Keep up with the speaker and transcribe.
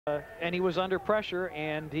and he was under pressure,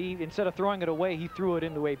 and he, instead of throwing it away, he threw it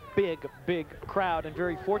into a big crowd, and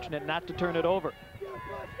very fortunate not to turn it over.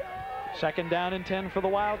 2nd down and 10 for the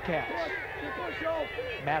Wildcats.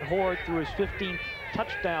 Matt Horde threw his 15th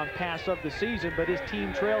touchdown pass of the season, but his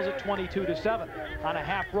team trails at 22-7. On a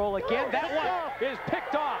half roll again, that one is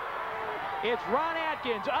picked off. It's Ron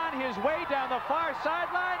Atkins on his way down the far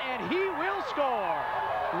sideline, and he will score.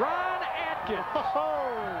 Ron Atkins.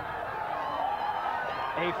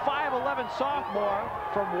 A 5'11" sophomore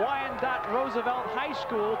from Wyandotte Roosevelt High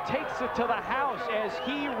School takes it to the house as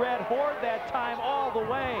he read Horde that time all the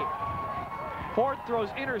way. Horde throws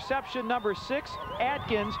interception number 6.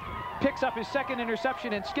 Atkins picks up his 2nd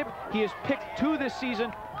interception and skip. He has picked 2 this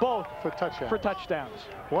season, both for touchdowns.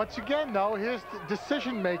 Once again, though, here's the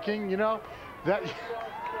decision making, you know, that,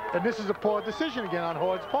 and this is a poor decision again on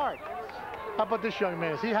Horde's part. How about this young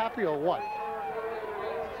man? Is he happy or what?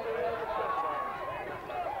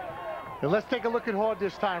 And let's take a look at Horde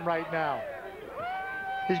this time right now.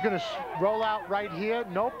 He's going to roll out right here.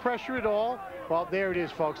 No pressure at all. Well, there it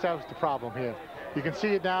is, folks. That was the problem here. You can see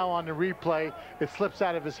it now on the replay. It slips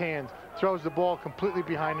out of his hands. Throws the ball completely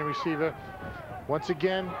behind the receiver. Once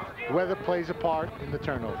again, weather plays a part in the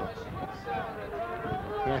turnover.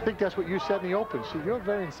 And I think that's what you said in the open. See, you're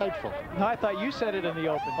very insightful. No, I thought you said it in the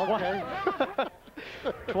open. Okay.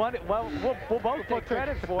 20, well, we'll both take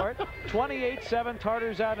credit for it. 28-7,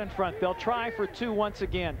 Tartars out in front. They'll try for 2 once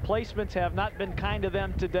again. Placements have not been kind to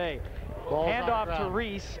them today. Handoff to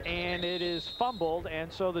Reese, and it is fumbled,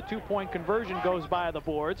 and so the 2-point conversion goes by the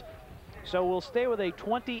boards. So we'll stay with a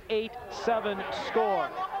 28-7 score.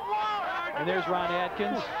 And there's Ron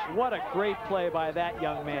Atkins. What a great play by that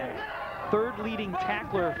young man. 3rd leading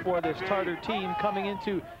tackler for this Tartar team coming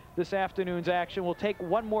into this afternoon's action. We'll take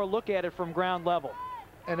one more look at it from ground level.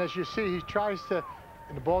 And as you see, he tries to,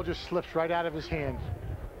 and the ball just slips right out of his hand.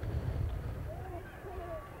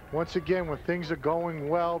 Once again, when things are going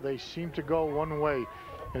well, they seem to go one way,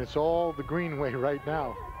 and it's all the green way right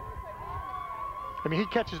now. I mean, he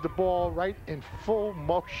catches the ball right in full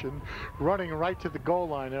motion, running right to the goal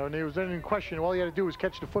line there, and there was any question. All he had to do was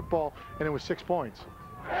catch the football, and it was 6 points.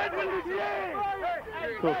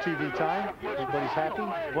 Little TV time. Everybody's happy.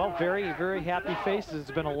 Well, very happy faces.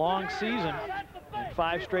 It's been a long season, and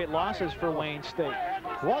 5 straight losses for Wayne State.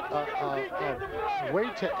 What a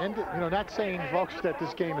way to end it. You know, not saying, folks, that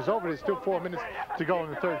this game is over. There's still 4 minutes to go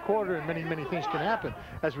in the 3rd quarter, and many things can happen,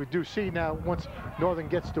 as we do see now once Northern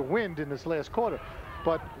gets the wind in this last quarter.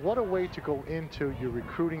 But what a way to go into your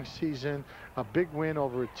recruiting season. A big win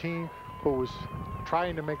over a team who was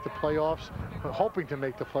trying to make the playoffs, hoping to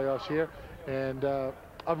make the playoffs here, and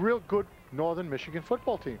a real good Northern Michigan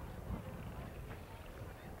football team.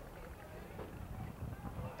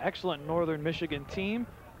 Excellent Northern Michigan team,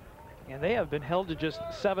 and they have been held to just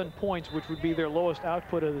 7 points, which would be their lowest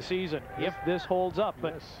output of the season if this holds up.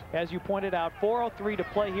 But as you pointed out, 4:03 to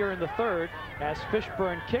play here in the 3rd as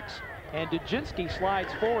Fishburne kicks and Dujinski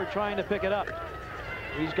slides forward trying to pick it up.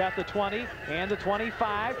 He's got the 20 and the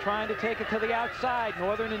 25, trying to take it to the outside.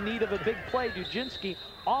 Northern in need of a big play. Dujinski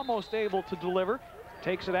almost able to deliver.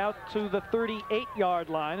 Takes it out to the 38-yard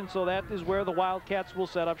line, and so that is where the Wildcats will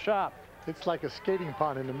set up shop. It's like a skating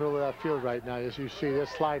pond in the middle of that field right now. As you see, they're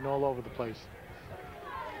sliding all over the place.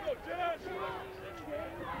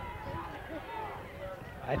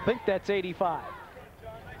 I think that's 85.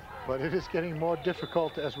 But it is getting more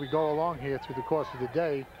difficult as we go along here through the course of the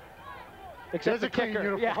day. Except the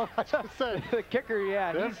kicker. Yeah. The kicker,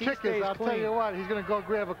 yeah. Them kickers, I'll tell you what, he's going to go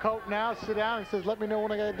grab a coat now, sit down, and says, let me know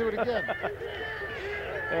when I got to do it again.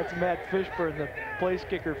 That's Matt Fishburne, the place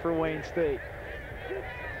kicker for Wayne State.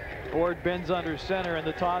 Horde bends under center, and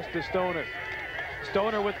the toss to Stoner.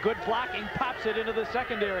 Stoner with good blocking pops it into the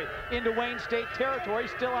secondary, into Wayne State territory,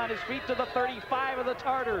 still on his feet to the 35 of the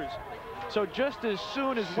Tartars. So just as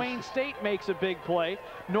soon as Wayne State makes a big play,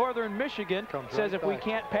 Northern Michigan says, if we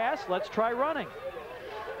can't pass, let's try running.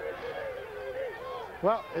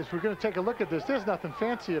 Well, as we're going to take a look at this, there's nothing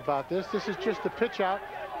fancy about this. This is just a pitch out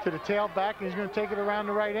to the tailback, and he's going to take it around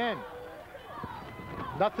the right end.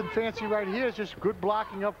 Nothing fancy right here. It's just good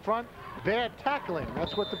blocking up front, bad tackling.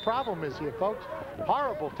 That's what the problem is here, folks.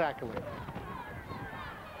 Horrible tackling.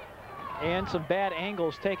 And some bad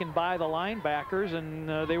angles taken by the linebackers, and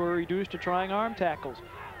they were reduced to trying arm tackles.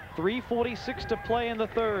 3:46 to play in the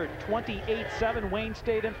 3rd. 28-7, Wayne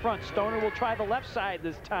State in front. Stoner will try the left side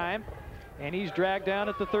this time, and he's dragged down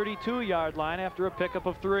at the 32-yard line after a pickup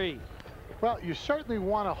of 3. Well, you certainly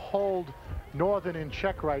want to hold Northern in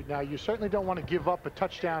check right now. You certainly don't want to give up a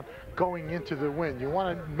touchdown going into the win. You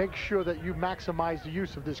want to make sure that you maximize the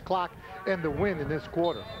use of this clock and the win in this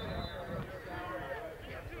quarter.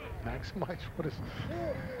 Maximize, what is...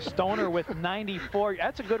 Stoner with 94.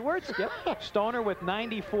 That's a good word, Skip. Stoner with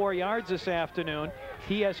 94 yards this afternoon.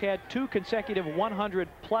 He has had 2 consecutive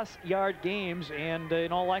 100-plus yard games, and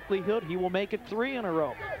in all likelihood, he will make it 3 in a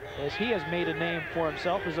row, as he has made a name for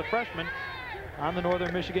himself as a freshman on the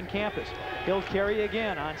Northern Michigan campus. He'll carry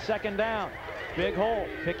again on 2nd down. Big hole,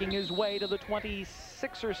 picking his way to the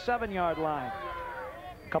 26 or 7 yard line.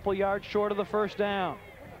 A couple yards short of the 1st down.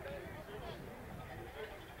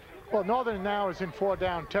 Well, Northern now is in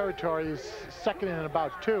 4-down territory. Is 2nd and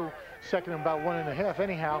about 2, 2nd and about 1.5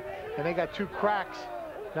 anyhow, and they got 2 cracks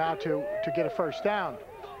now to get a 1st down.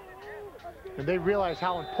 And they realize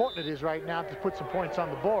how important it is right now to put some points on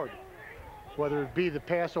the board, whether it be the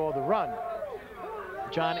pass or the run.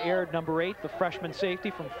 John Aird, number 8, the freshman safety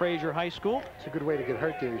from Fraser High School. It's a good way to get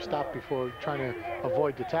hurt there. You stop before trying to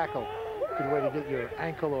avoid the tackle. Good way to get your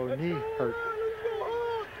ankle or knee hurt.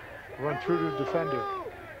 Run through the defender.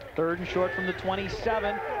 3rd and short from the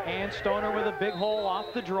 27, and Stoner with a big hole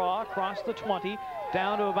off the draw, across the 20,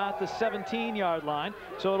 down to about the 17-yard line.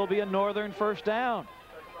 So it'll be a Northern 1st down.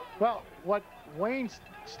 Well, what Wayne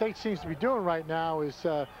State seems to be doing right now is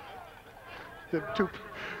they're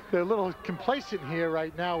a little complacent here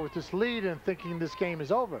right now with this lead and thinking this game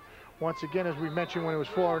is over. Once again, as we mentioned, when it was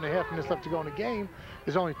 4.5 minutes left to go in the game,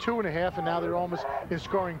 there's only 2.5, and now they're almost in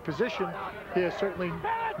scoring position here, certainly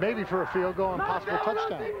maybe for a field goal and possible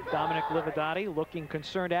touchdown. Dominic Lividati looking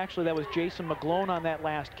concerned. Actually, that was Jason McGlone on that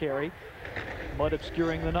last carry, but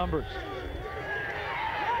obscuring the numbers.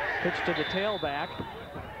 Pitch to the tailback.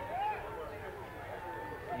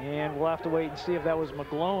 And we'll have to wait and see if that was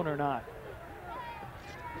McGlone or not.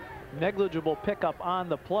 Negligible pickup on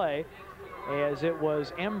the play, as it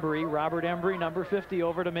was Embry, Robert Embry, number 50,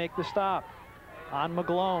 over to make the stop on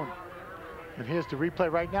McGlone. And here's the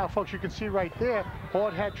replay right now, folks. You can see right there,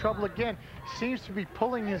 Horde had trouble again. Seems to be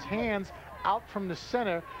pulling his hands out from the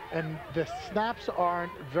center, and the snaps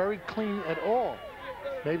aren't very clean at all.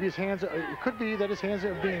 Maybe his hands, it could be that his hands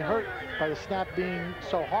are being hurt by the snap being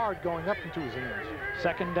so hard going up into his hands.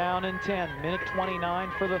 2nd down and 10, minute 29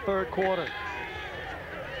 for the 3rd quarter.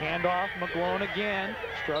 Handoff, McGlone again,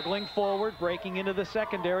 struggling forward, breaking into the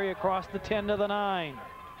secondary across the 10 to the 9.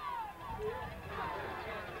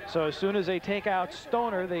 So as soon as they take out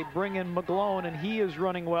Stoner, they bring in McGlone, and he is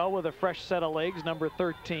running well with a fresh set of legs, number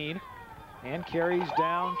 13, and carries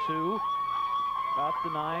down to about the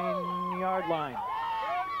 9-yard line.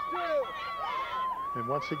 And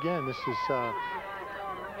once again, this is,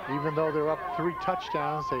 even though they're up 3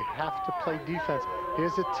 touchdowns, they have to play defense.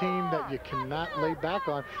 Here's a team that you cannot lay back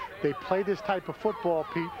on. They play this type of football,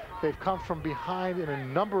 Pete. They've come from behind in a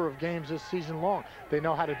number of games this season long. They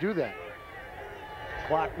know how to do that.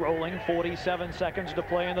 Clock rolling, 47 seconds to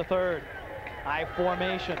play in the 3rd. High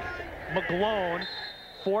formation. McGlone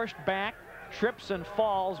forced back, trips and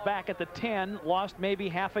falls back at the 10, lost maybe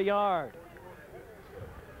half a yard.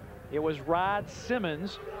 It was Rod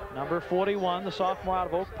Simmons, number 41, the sophomore out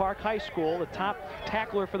of Oak Park High School, the top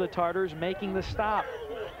tackler for the Tartars, making the stop.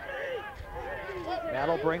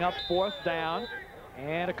 That'll bring up 4th down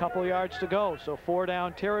and a couple yards to go. So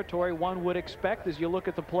 4-down territory, one would expect, as you look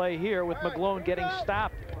at the play here with McGlone getting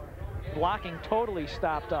stopped, blocking totally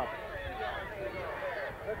stopped up.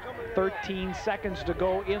 13 seconds to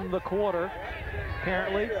go in the quarter.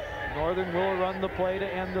 Apparently, Northern will run the play to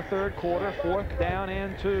end the 3rd quarter. 4th down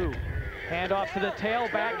and 2. Handoff to the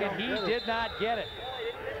tailback, and he did not get it.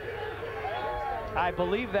 I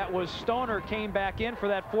believe that was Stoner came back in for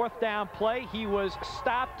that 4th down play. He was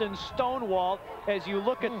stopped and stonewalled. As you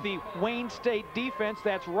look at the Wayne State defense,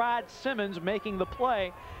 that's Rod Simmons making the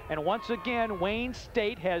play. And once again, Wayne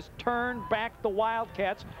State has turned back the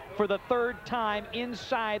Wildcats for the 3rd time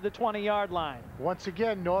inside the 20-yard line. Once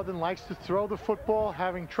again, Northern likes to throw the football,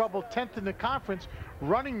 having trouble 10th in the conference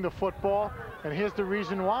running the football, and here's the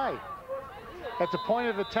reason why. At the point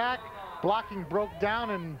of attack, blocking broke down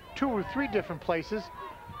in 2 or 3 different places,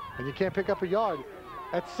 and you can't pick up a yard.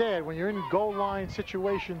 That's sad when you're in goal line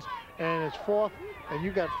situations and it's 4th and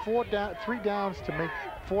you got 3 downs to make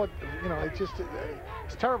 4. You know,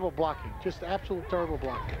 it's terrible blocking, just absolute terrible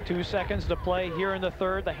blocking. 2 seconds to play here in the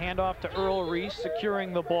 3rd. The handoff to Earl Reese,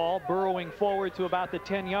 securing the ball, burrowing forward to about the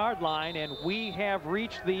 10-yard line, and we have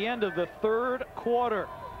reached the end of the 3rd quarter.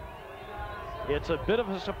 It's a bit of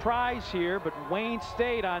a surprise here, but Wayne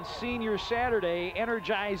State on Senior Saturday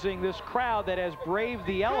energizing this crowd that has braved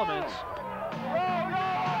the elements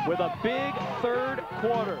with a big 3rd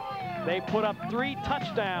quarter. They put up 3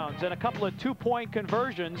 touchdowns and a couple of 2-point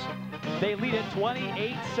conversions. They lead it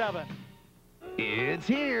 28-7. It's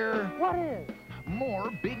here. What is?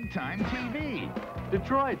 More big-time TV.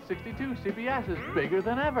 Detroit 62 CBS is bigger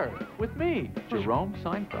than ever with me, Jerome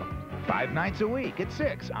Seinfeld. 5 nights a week at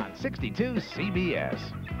 6 on 62 CBS.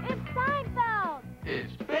 It's Seinfeld!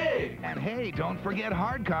 It's big! And hey, don't forget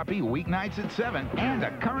Hard Copy weeknights at 7 and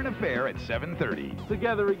A Current Affair at 7:30.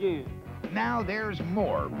 Together again. Now there's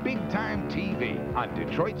more big-time TV on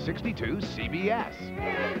Detroit 62 CBS.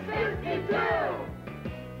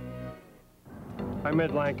 I'm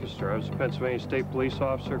Ed Lancaster. I was a Pennsylvania State Police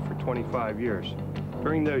officer for 25 years.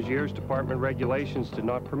 During those years, department regulations did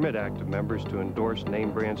not permit active members to endorse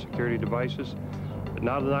name-brand security devices. But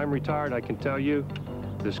now that I'm retired, I can tell you,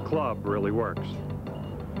 this club really works.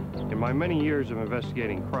 In my many years of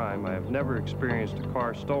investigating crime, I have never experienced a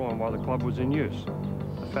car stolen while the club was in use.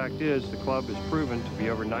 The fact is, the club has proven to be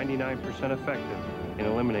over 99% effective in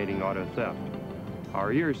eliminating auto theft.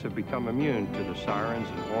 Our ears have become immune to the sirens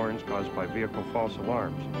and horns caused by vehicle false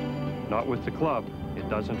alarms. Not with the club, it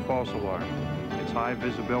doesn't false alarm. Its high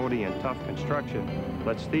visibility and tough construction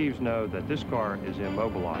lets thieves know that this car is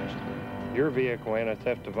immobilized. Your vehicle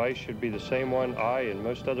anti-theft device should be the same one I and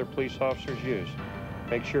most other police officers use.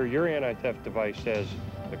 Make sure your anti-theft device says,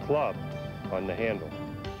 the club, on the handle.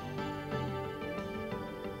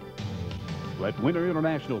 Let Winter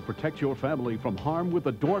International protect your family from harm with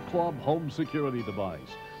the Door Club home security device.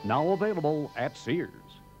 Now available at Sears.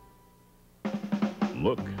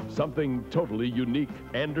 Look, something totally unique.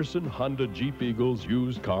 Anderson Honda Jeep Eagles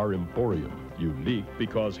Used Car Emporium. Unique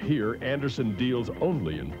because here Anderson deals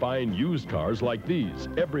only in fine used cars like these.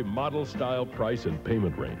 Every model, style, price, and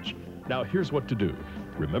payment range. Now here's what to do.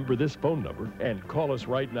 Remember this phone number and call us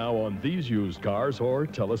right now on these used cars or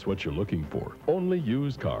tell us what you're looking for. Only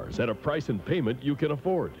used cars at a price and payment you can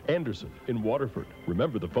afford. Anderson in Waterford.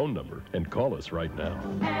 Remember the phone number and call us right now.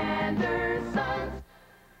 Anderson.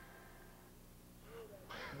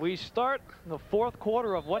 We start the fourth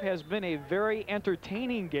quarter of what has been a very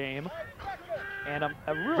entertaining game. And a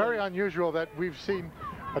really very unusual that we've seen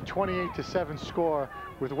a 28-7 score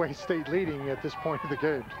with Wayne State leading at this point of the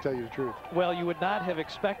game, to tell you the truth. Well, you would not have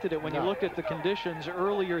expected it when you looked at the conditions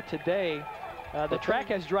earlier today. The track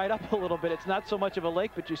has dried up a little bit. It's not so much of a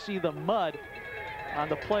lake, but you see the mud on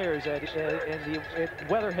the players. And the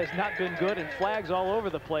weather has not been good, and flags all over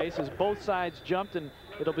the place as both sides jumped, and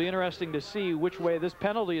it'll be interesting to see which way this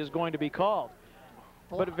penalty is going to be called.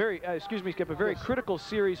 But a very, excuse me, Skip, a very critical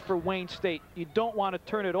series for Wayne State. You don't want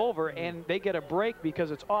to turn it over, and they get a break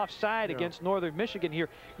because it's offside against Northern Michigan here.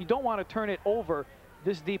 You don't want to turn it over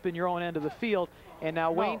this deep in your own end of the field. And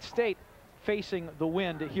now Wayne State facing the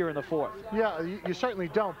wind here in the fourth. Yeah, you certainly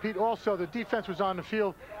don't, Pete. Also, the defense was on the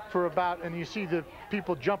field for about, and you see the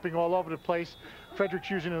people jumping all over the place. Frederick's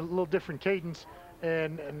using a little different cadence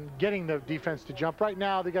and getting the defense to jump. Right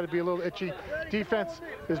now, they got to be a little itchy. Defense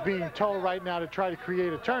is being told right now to try to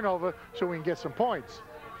create a turnover so we can get some points.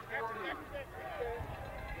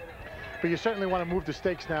 But you certainly want to move the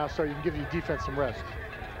stakes now so you can give your defense some rest.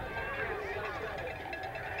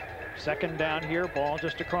 Second down here, ball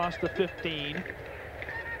just across the 15.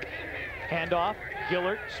 Handoff,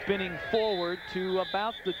 Gillert spinning forward to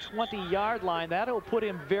about the 20-yard line. That'll put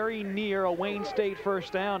him very near a Wayne State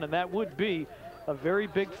first down, and that would be a very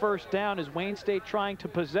big first down as Wayne State trying to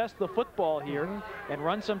possess the football here and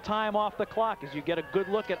run some time off the clock as you get a good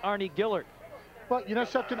look at Arnie Gillert. Well, you know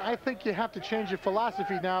something, I think you have to change your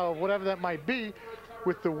philosophy now, whatever that might be,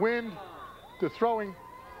 with the wind, the throwing,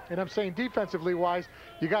 and I'm saying defensively wise,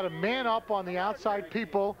 you got to man up on the outside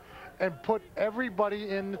people and put everybody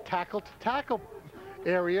in the tackle-to-tackle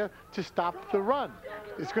area to stop the run.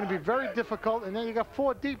 It's going to be very difficult, and then you got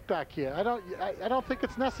 4 deep back here. I don't think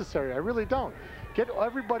it's necessary. I really don't. Get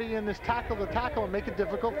everybody in this tackle-to-tackle and make it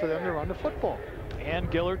difficult for them to run the football.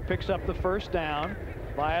 And Gillert picks up the first down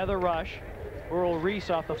via the rush. Earl Reese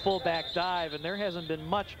off the fullback dive, and there hasn't been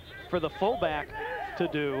much for the fullback to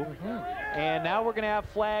do. And now we're going to have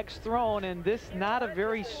flags thrown, and this not a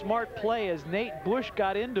very smart play as Nate Bush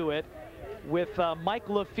got into it with Mike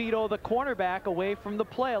LaFido, the cornerback, away from the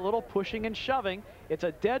play. A little pushing and shoving. It's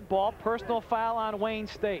a dead ball, personal foul on Wayne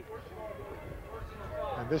State.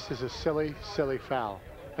 And this is a silly, silly foul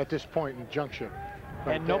at this point in juncture.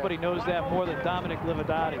 And nobody knows that more than Dominic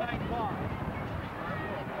Lividati.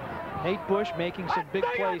 Nate Bush making some big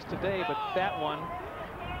plays today, but that one,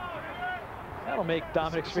 that'll make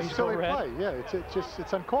Dominic's face go red. Play. Yeah,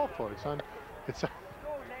 it's uncalled for.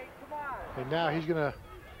 And now he's going to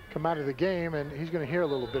come out of the game, and he's going to hear a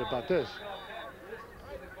little bit about this.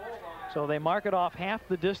 So they mark it off half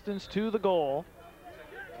the distance to the goal,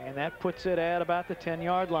 and that puts it at about the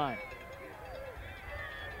 10-yard line.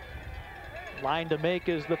 Line to make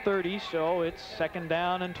is the 30, so it's second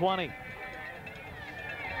down and 20.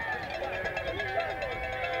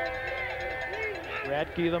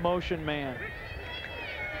 Radke, the motion man.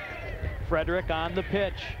 Frederick on the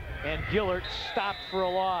pitch, and Gillert stopped for a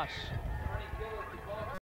loss.